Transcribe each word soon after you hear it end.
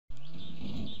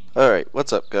Alright,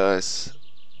 what's up guys?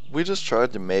 We just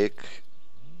tried to make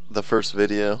the first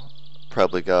video,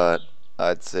 probably got,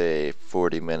 I'd say,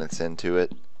 40 minutes into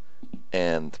it,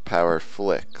 and the power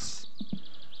flicks.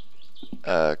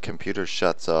 Computer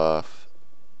shuts off,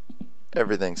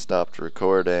 everything stopped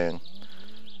recording.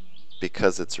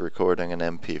 Because it's recording an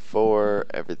MP4,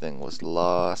 everything was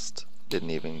lost.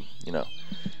 Didn't even,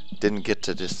 didn't get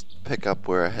to just pick up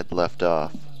where I had left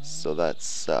off, so that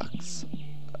sucks.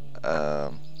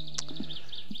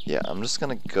 Yeah, I'm just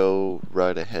gonna go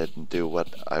right ahead and do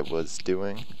what I was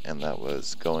doing, and that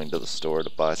was going to the store to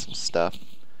buy some stuff.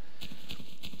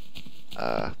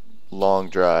 Long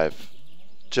drive,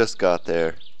 just got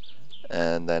there,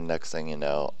 and then next thing you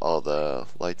know, all the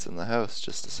lights in the house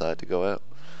just decide to go out.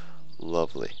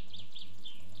 Lovely.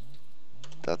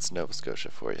 That's Nova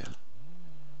Scotia for you.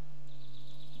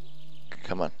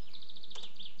 Come on.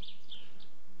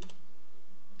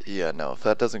 Yeah, no, if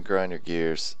that doesn't grind your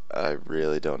gears, I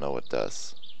really don't know what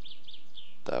does.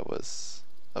 That was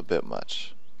a bit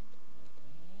much.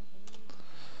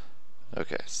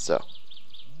 Okay, so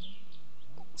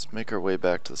let's make our way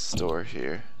back to the store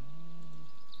here.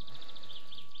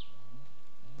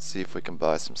 See if we can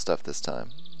buy some stuff this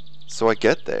time. So I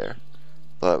get there,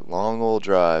 but long old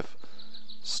drive,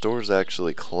 store's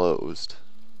actually closed.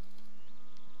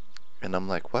 And I'm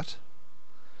like, what?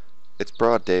 It's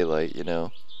broad daylight, you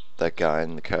know. That guy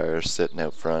in the car sitting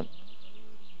out front.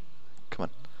 Come on.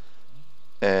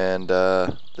 And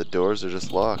the doors are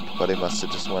just locked. Buddy must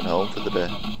have just went home for the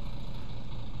day.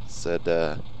 Said,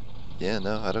 yeah,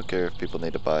 no, I don't care if people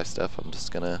need to buy stuff. I'm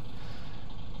just gonna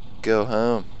go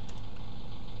home.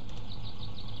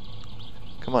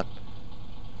 Come on.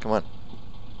 Come on.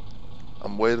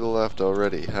 I'm way to the left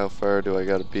already. How far do I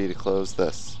gotta be to close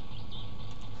this?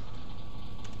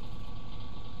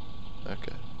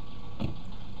 Okay.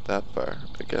 That far,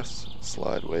 I guess.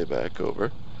 Slide way back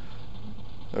over.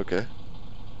 Okay.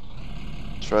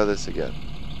 Try this again.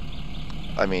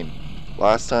 I mean,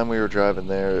 last time we were driving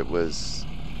there, it was,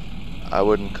 I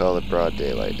wouldn't call it broad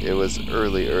daylight. It was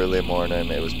early morning.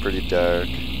 It was pretty dark.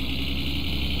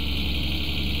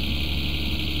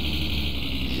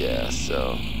 Yeah,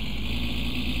 so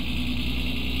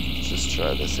let's just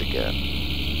try this again.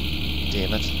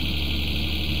 Damn it.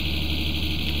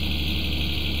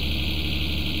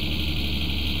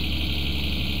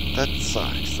 That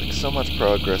sucks. Like, so much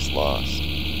progress lost.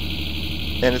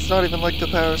 And it's not even like the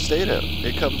power stayed out.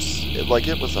 It comes, like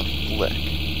it was a flick.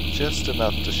 Just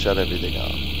enough to shut everything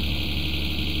off.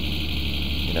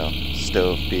 You know,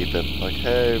 stove beeping. Like,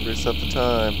 hey, reset the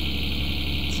time.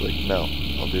 It's like, no,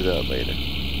 I'll do that later.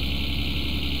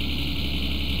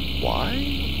 Why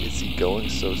is he going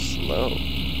so slow?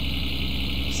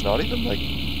 It's not even like,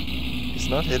 he's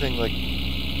not hitting like,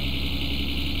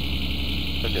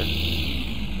 okay.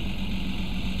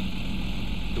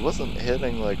 He wasn't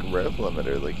hitting like rev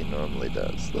limiter like he normally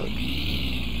does, look.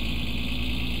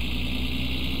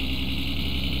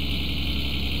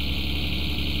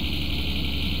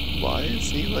 Why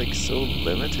is he like so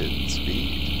limited in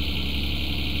speed?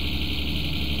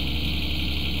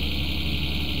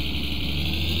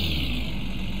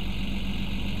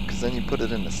 Because then you put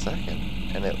it in a second,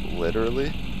 and it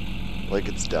literally, like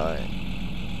it's dying.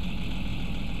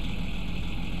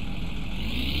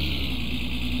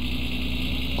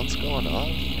 What's going on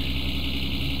here?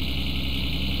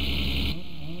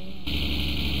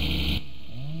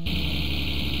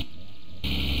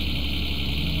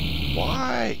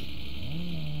 Why?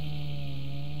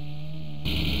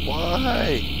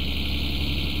 Why?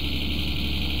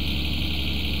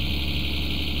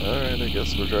 Alright, I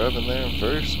guess we're driving there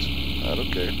first. I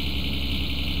don't care.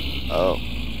 Oh.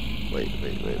 Wait.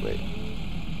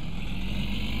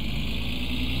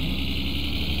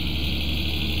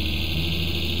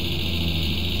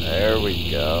 There we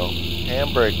go.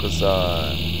 Handbrake was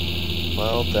on.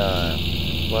 Well done.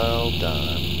 Well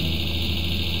done.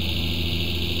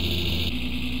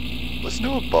 Listen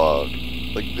to a bog.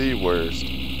 Like the worst.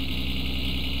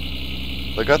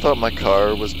 Like I thought my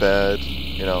car was bad,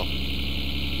 you know.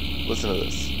 Listen to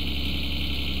this.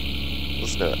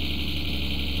 Listen to it.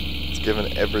 It's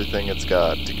given everything it's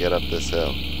got to get up this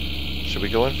hill. Should we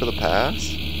go in for the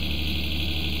pass?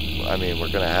 I mean,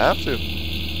 we're gonna have to.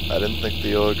 I didn't think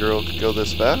the old girl could go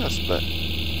this fast, but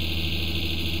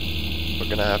we're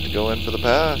gonna have to go in for the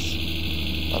pass.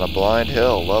 On a blind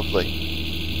hill. Lovely.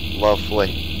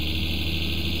 Lovely.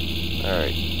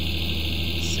 Alright.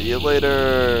 See you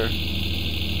later.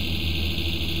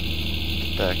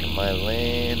 Get back in my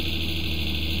lane.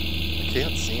 I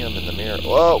can't see him in the mirror.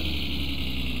 Whoa!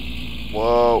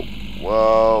 Whoa!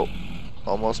 Whoa!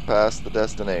 Almost past the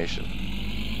destination.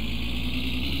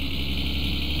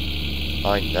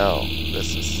 I know.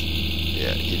 This is...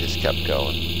 Yeah, he just kept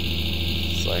going.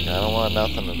 It's like, I don't want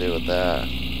nothing to do with that.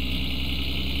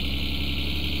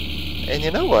 And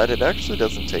you know what? It actually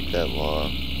doesn't take that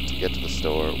long to get to the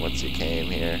store once you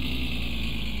came here.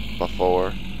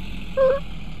 Before.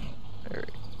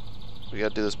 Alright. We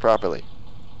gotta do this properly.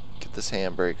 Get this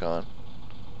handbrake on.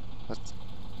 What's...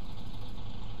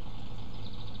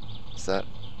 Is that...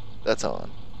 That's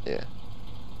on. Yeah.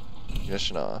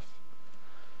 Ignition off.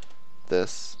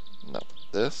 This. No.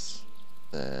 This.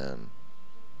 Then...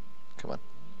 Come on.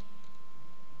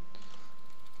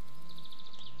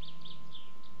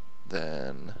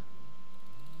 Then...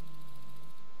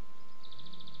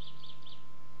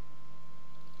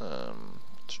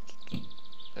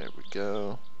 There we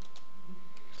go.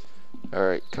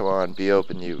 Alright, come on, be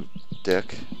open, you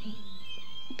dick.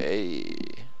 Hey.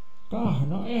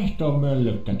 No ehtoon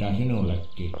möllyttätä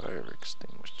sinullekin. Fire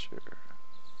extinguisher.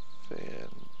 Fan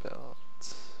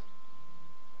belt.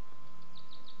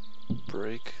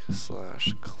 Brake /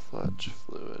 clutch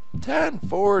fluid.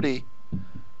 1040!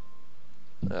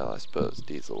 Well, I suppose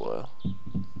diesel oil.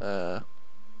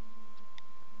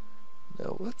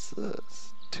 Now what's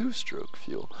this? 2-stroke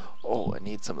fuel. Oh, I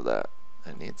need some of that.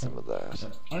 I need some of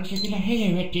that. On se kyllä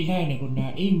helvettiläinen, kun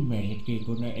nää immeisetkin,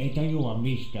 kun ne ei tajua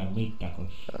mistään mitään, kun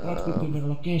ratkuttiin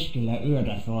minulla keskellä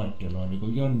yötä soittelua, niin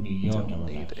kuin Jonni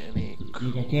joutavana,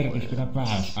 mikä kerkis kyllä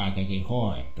päiväsaikakin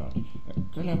hoitoon.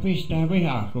 Kyllä pistää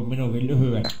vihaa, kun minunkin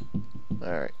lyhyen.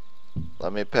 Alright,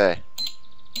 let me pay.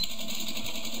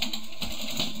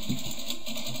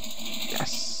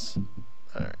 Yes!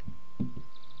 Alright.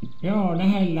 Joo,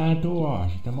 lähellään tuo.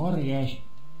 Sitä morjes.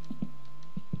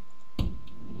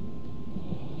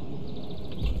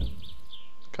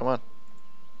 Come on.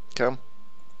 Come.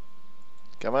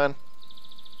 Come on.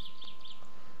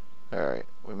 Alright,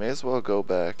 we may as well go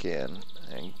back in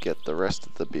and get the rest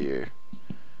of the beer.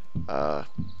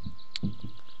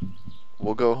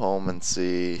 We'll go home and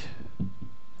see...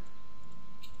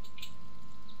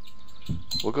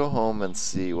 We'll go home and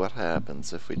see what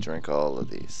happens if we drink all of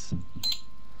these.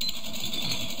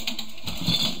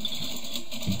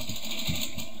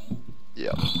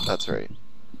 Yep, that's right.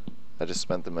 I just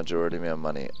spent the majority of my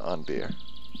money on beer.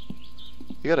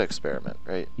 You gotta experiment,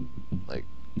 right? Like,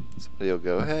 somebody will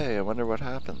go, hey, I wonder what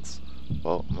happens.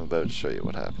 Well, I'm about to show you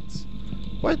what happens.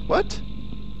 What?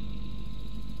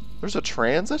 There's a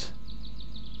transit?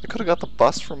 I could've got the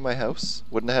bus from my house.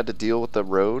 Wouldn't have had to deal with the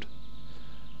road.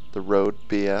 The road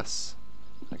BS.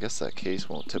 I guess that case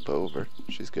won't tip over.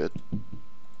 She's good.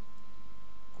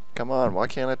 Come on, why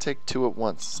can't I take 2 at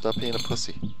once? Stop being a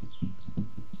pussy.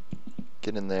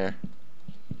 Get in there.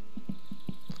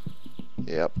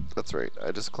 Yep, that's right.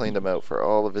 I just cleaned him out for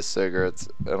all of his cigarettes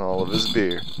and all of his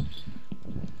beer.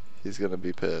 He's gonna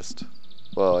be pissed.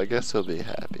 Well, I guess he'll be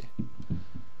happy.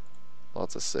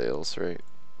 Lots of sales, right?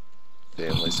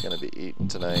 Family's gonna be eating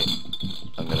tonight.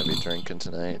 I'm gonna be drinking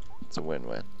tonight. It's a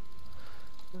win-win.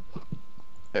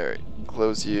 Alright,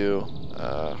 close you.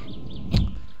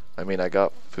 I mean, I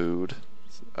got food.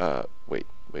 Wait.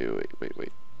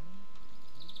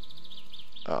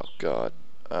 Oh, God.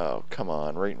 Oh, come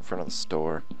on. Right in front of the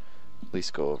store. At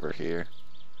least go over here.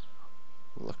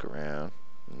 Look around.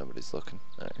 Nobody's looking.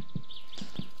 Alright.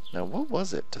 Now, what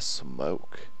was it to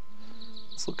smoke?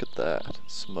 Let's look at that.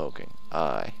 Smoking.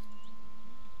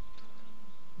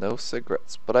 No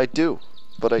cigarettes. But I do.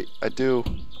 I do.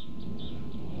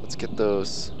 Let's get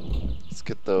those. Let's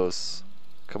get those.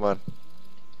 Come on.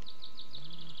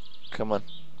 Come on.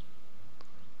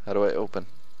 How do I open?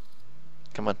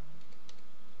 Come on.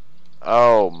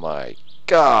 Oh my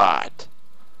God!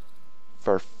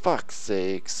 For fuck's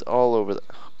sakes, all over the...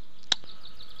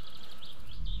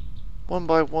 One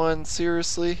by one,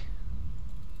 seriously?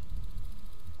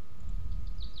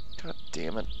 God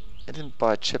damn it. I didn't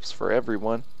buy chips for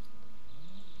everyone.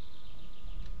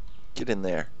 Get in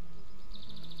there.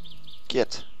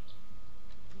 Get.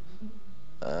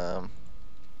 Fuck.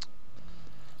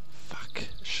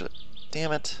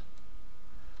 Damn it.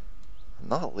 I'm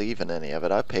not leaving any of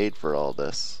it. I paid for all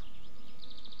this.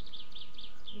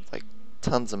 Like,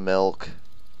 tons of milk.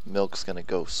 Milk's gonna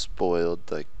go spoiled.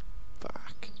 Like,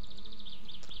 fuck.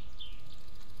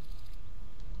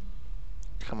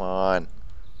 Come on.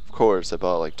 Of course, I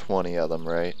bought like 20 of them,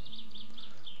 right?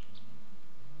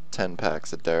 10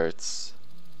 packs of darts.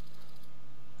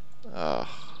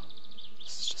 Oh,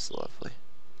 this is just lovely.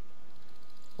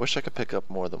 Wish I could pick up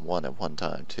more than one at one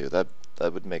time, too. That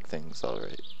would make things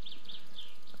alright.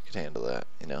 I could handle that,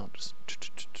 you know, just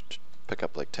pick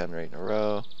up like 10 right in a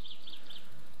row.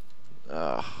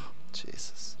 Oh,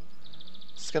 Jesus.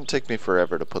 It's gonna take me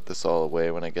forever to put this all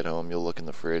away when I get home. You'll look in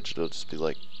the fridge, it'll just be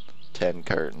like 10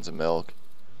 cartons of milk.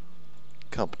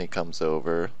 Company comes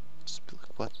over. Just be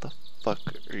like, what the fuck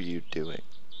are you doing?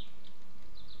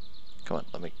 Come on,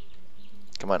 let me.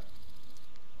 Come on.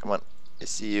 Come on. I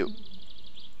see you.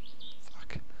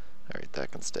 Fuck. Alright,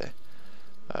 that can stay.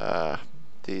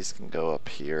 These can go up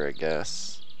here, I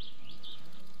guess.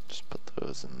 Just put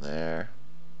those in there.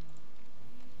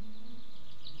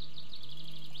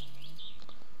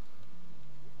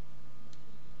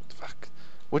 Fuck.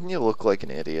 Wouldn't you look like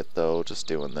an idiot, though, just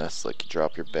doing this? Like, you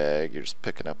drop your bag, you're just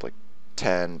picking up, like,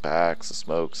 10 packs of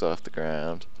smokes off the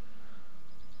ground.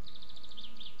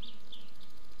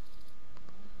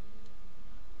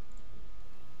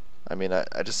 I mean, I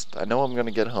know I'm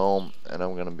gonna get home, and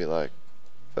I'm gonna be like,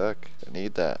 fuck, I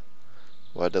need that.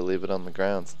 Why'd I leave it on the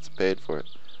ground since I paid for it?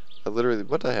 I literally,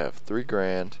 what did I have? 3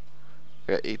 grand.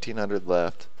 I got 1,800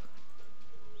 left.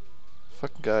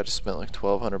 Fucking guy just spent like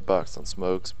 1,200 bucks on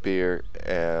smokes, beer,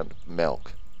 and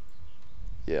milk.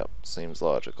 Yep, seems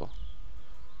logical.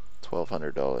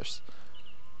 $1,200.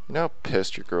 You know how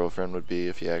pissed your girlfriend would be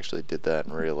if you actually did that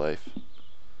in real life?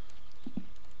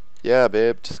 Yeah,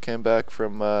 babe, just came back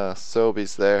from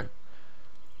Sobeys there.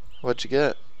 What'd you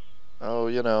get? Oh,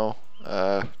 you know,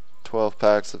 12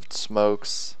 packs of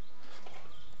smokes,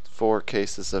 4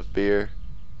 cases of beer,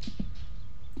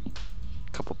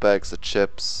 a couple bags of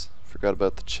chips. Forgot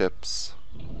about the chips.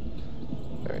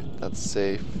 Alright, that's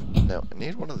safe. Now, I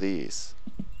need one of these.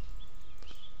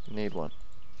 I need one.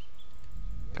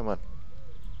 Come on.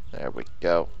 There we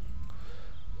go.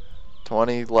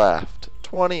 20 left.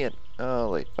 20 and...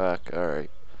 Holy fuck, alright.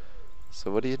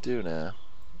 So what do you do now?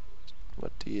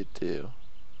 What do you do?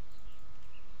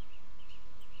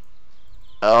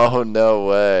 Oh, no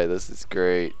way. This is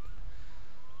great.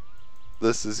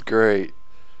 This is great.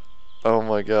 Oh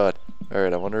my god.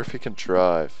 Alright, I wonder if he can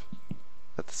drive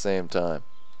at the same time.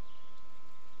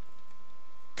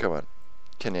 Come on.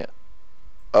 Can you?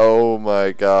 Oh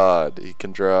my god. He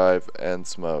can drive and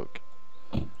smoke.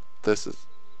 This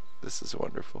is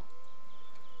wonderful.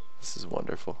 This is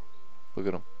wonderful. Look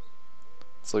at him.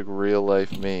 It's like real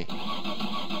life me.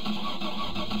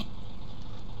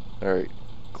 Alright,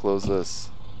 close this.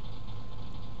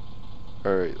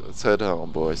 Alright, let's head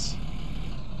home, boys.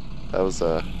 That was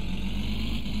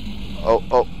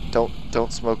Oh,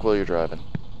 don't smoke while you're driving.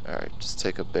 Alright, just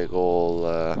take a big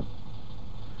ol'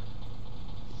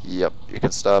 Yep, you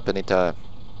can stop anytime.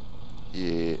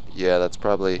 Yeah, it's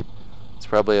probably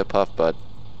a puff, bud.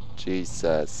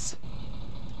 Jesus.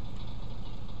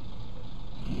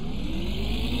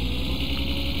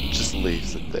 Just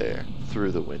leaves it there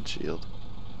through the windshield.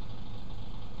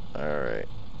 Alright.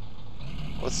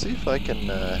 Let's see if I can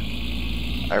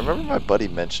I remember my buddy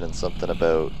mentioning something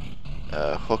about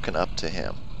hooking up to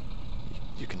him.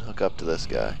 You can hook up to this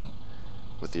guy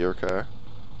with your car.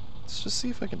 Let's just see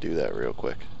if I can do that real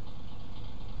quick.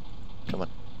 Come on.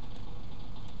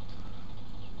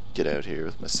 Get out here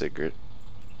with my cigarette.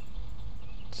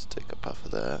 Just take a puff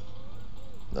of that.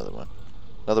 Another one.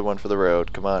 Another one for the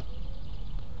road. Come on.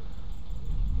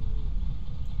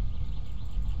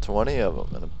 20 of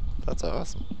them. And that's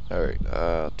awesome. Alright.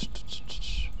 What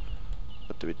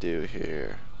do we do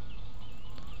here?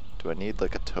 Do I need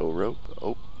like a tow rope?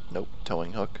 Oh, nope.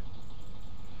 Towing hook.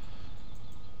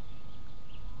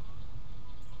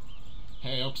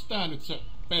 Hei, onks tää nyt se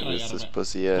Who's this Peräjärven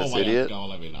pussy ass kova idiot? jätkä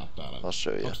olevinaan täällä? I'll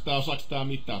show you. Onks tää, osaaks tää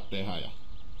mitään tehdä ja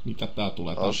mitä tää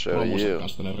tulee? Tää I'll on show romusen you.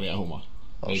 kanssa tänne riehumaan.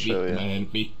 I'll Ei show vittu, you. menee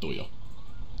vittu jo.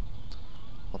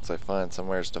 Once I find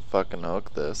somewhere to fucking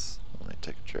hook this, let me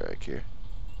take a drag here.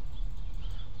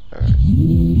 Alright.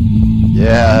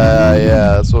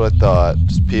 Yeah, that's what I thought.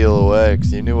 Just peel away,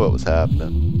 because you knew what was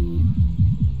happening.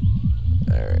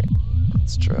 Alright,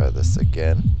 let's try this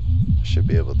again. I should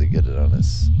be able to get it on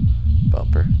his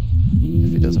bumper.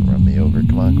 If he doesn't run me over.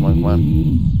 Come on, come on, come on.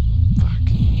 Fuck.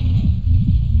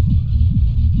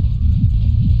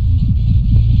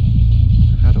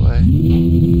 How do I...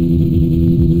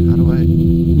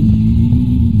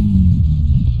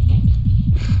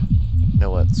 You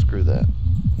know what? Screw that.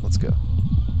 Let's go.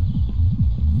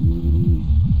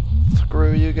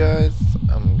 Screw you guys.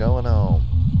 I'm going home.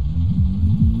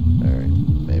 Alright,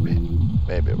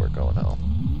 maybe we're going home.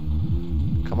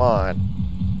 Come on.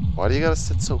 Why do you gotta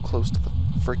sit so close to the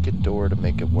freaking door to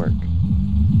make it work?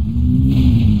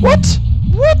 What?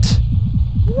 What?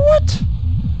 What?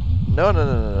 No.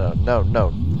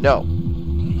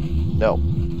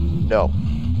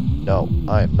 No,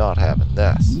 I am not having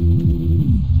this.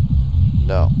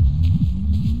 No.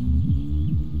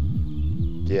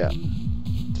 Yeah.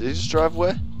 Did he just drive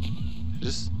away?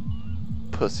 Just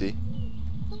pussy.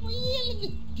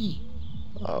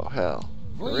 Oh hell.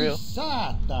 For real?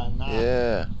 Saatana.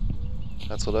 Yeah.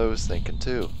 That's what I was thinking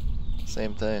too.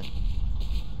 Same thing.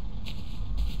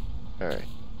 Alright.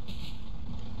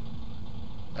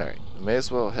 Alright, may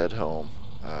as well head home.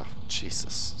 Oh,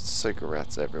 Jesus.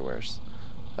 Cigarettes everywhere.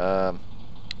 Let's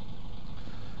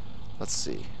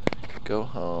see. Go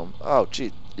home. Oh,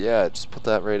 gee. Yeah, just put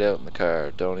that right out in the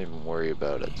car. Don't even worry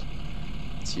about it.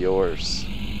 It's yours.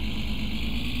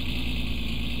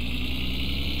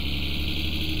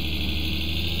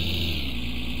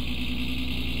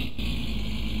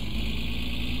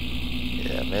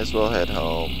 Yeah, may as well head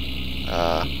home.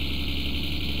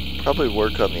 Probably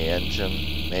work on the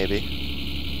engine. Maybe.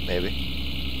 Maybe.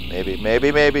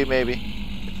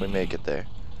 If we make it there.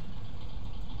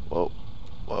 Whoa.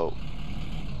 Whoa.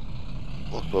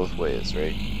 Look both ways,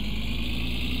 right?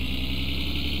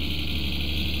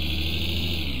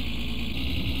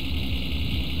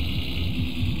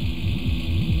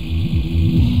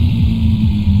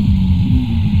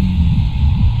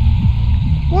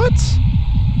 What?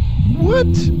 What?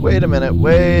 Wait a minute.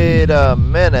 Wait a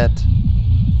minute.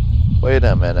 Wait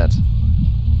a minute.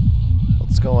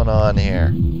 What's going on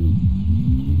here?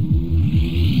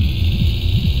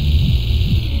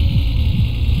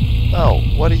 Oh,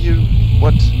 what are you...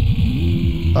 What?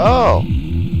 Oh!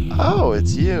 Oh,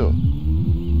 it's you.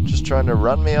 Just trying to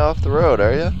run me off the road,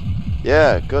 are you?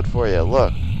 Yeah, good for you.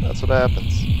 Look, that's what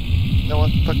happens. You know what?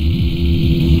 Fuck.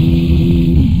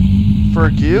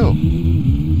 Frick you.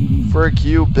 Frick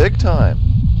you big time.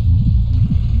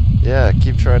 Yeah,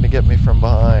 keep trying to get me from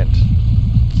behind.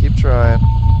 Keep trying.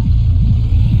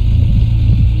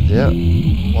 Yeah,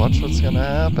 watch what's gonna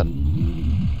happen.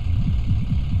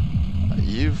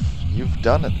 You've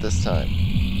done it this time.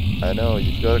 I know,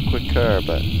 you've got a quick car,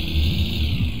 but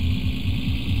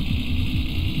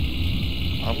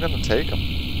I'm gonna take him.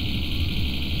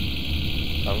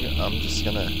 I'm just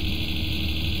gonna...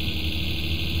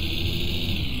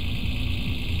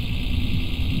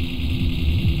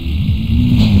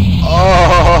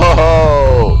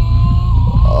 Oh!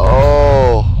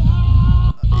 Oh!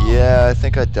 Yeah, I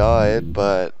think I died,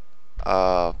 but,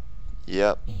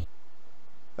 yep.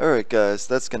 Alright guys,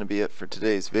 that's going to be it for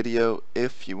today's video.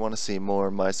 If you want to see more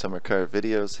My Summer Car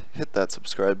videos, hit that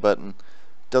subscribe button.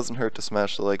 Doesn't hurt to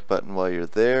smash the like button while you're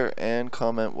there, and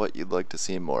comment what you'd like to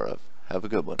see more of. Have a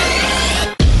good one.